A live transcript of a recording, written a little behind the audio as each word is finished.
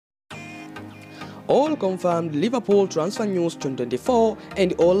All confirmed Liverpool transfer news 2024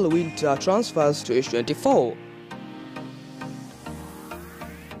 and all winter transfers to H24.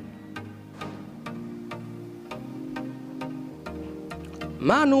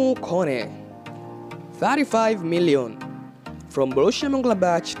 Manu Kone, 35 million from Borussia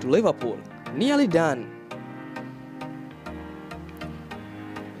Mönchengladbach to Liverpool, nearly done.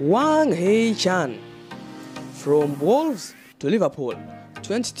 Wang Hei-chan from Wolves to Liverpool,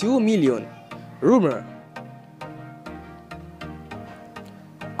 22 million. Rumour.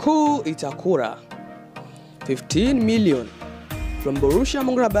 Ko Itakura, 15 million from Borussia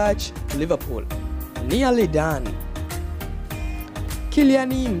Mönchengladbach to Liverpool, nearly done.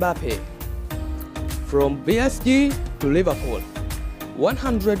 Kylian Mbappe from PSG to Liverpool,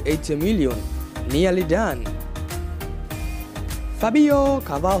 180 million, nearly done. Fabio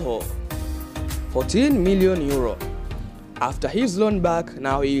Carvalho, 14 million euro. After his loan back,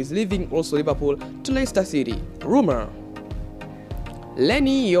 now he is leaving also Liverpool to Leicester City. Rumour.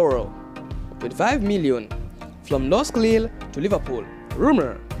 Lenny Yoro, 25 million from North Lille to Liverpool.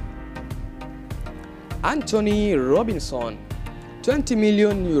 Rumour. Anthony Robinson, 20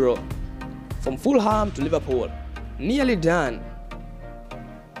 million euro from Fulham to Liverpool, nearly done.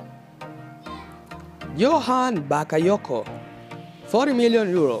 Johan Bakayoko, 40 million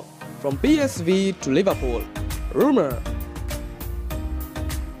euro from PSV to Liverpool. Rumour.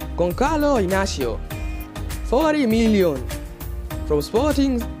 Goncalo Inacio, 40 million from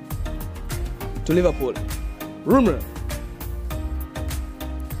Sporting to Liverpool. Rumour.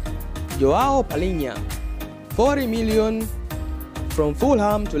 Joao Palhinha, 40 million from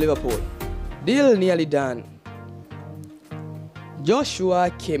Fulham to Liverpool. Deal nearly done.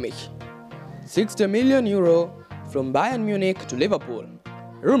 Joshua Kimmich, 60 million euro from Bayern Munich to Liverpool.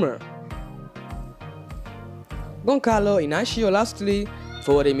 Rumour. Goncalo Inacio lastly,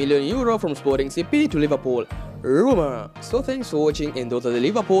 40 million euro from Sporting CP to Liverpool. Rumour. So thanks for watching, and those are the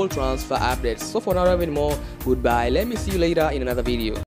Liverpool transfer updates. So for now, even more, goodbye. Let me see you later in another video.